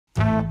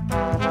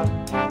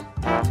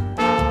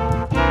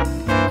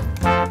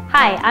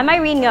I'm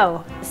Irene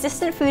Ngo,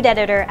 Assistant Food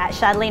Editor at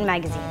Chatelaine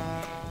magazine.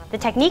 The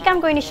technique I'm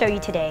going to show you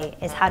today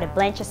is how to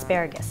blanch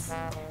asparagus.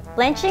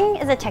 Blanching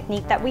is a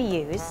technique that we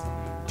use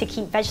to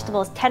keep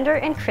vegetables tender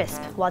and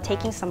crisp while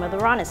taking some of the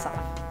rawness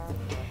off.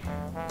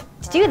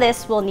 To do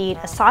this, we'll need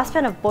a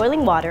saucepan of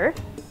boiling water,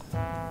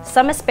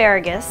 some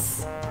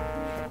asparagus,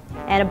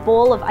 and a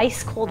bowl of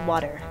ice cold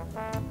water.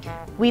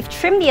 We've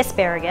trimmed the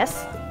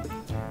asparagus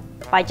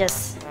by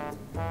just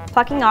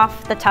plucking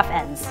off the tough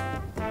ends.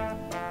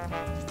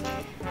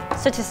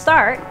 So to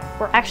start,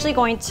 we're actually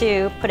going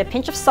to put a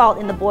pinch of salt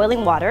in the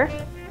boiling water,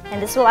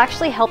 and this will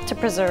actually help to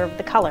preserve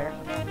the color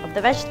of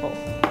the vegetable.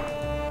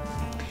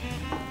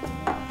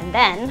 And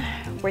then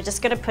we're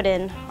just going to put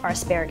in our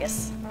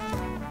asparagus.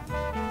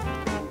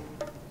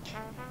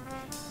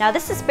 Now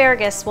this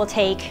asparagus will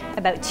take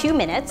about 2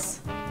 minutes,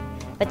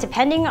 but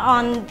depending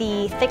on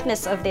the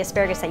thickness of the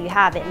asparagus that you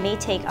have, it may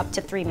take up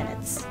to 3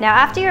 minutes. Now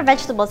after your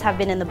vegetables have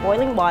been in the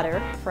boiling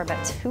water for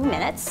about 2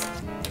 minutes,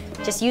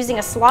 just using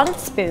a slotted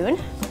spoon,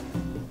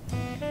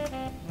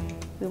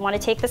 we want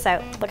to take this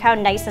out. Look how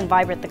nice and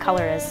vibrant the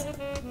color is.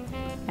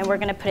 And we're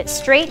going to put it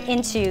straight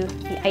into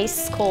the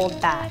ice cold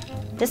bath.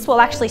 This will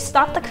actually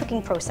stop the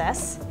cooking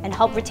process and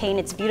help retain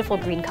its beautiful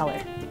green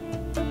color.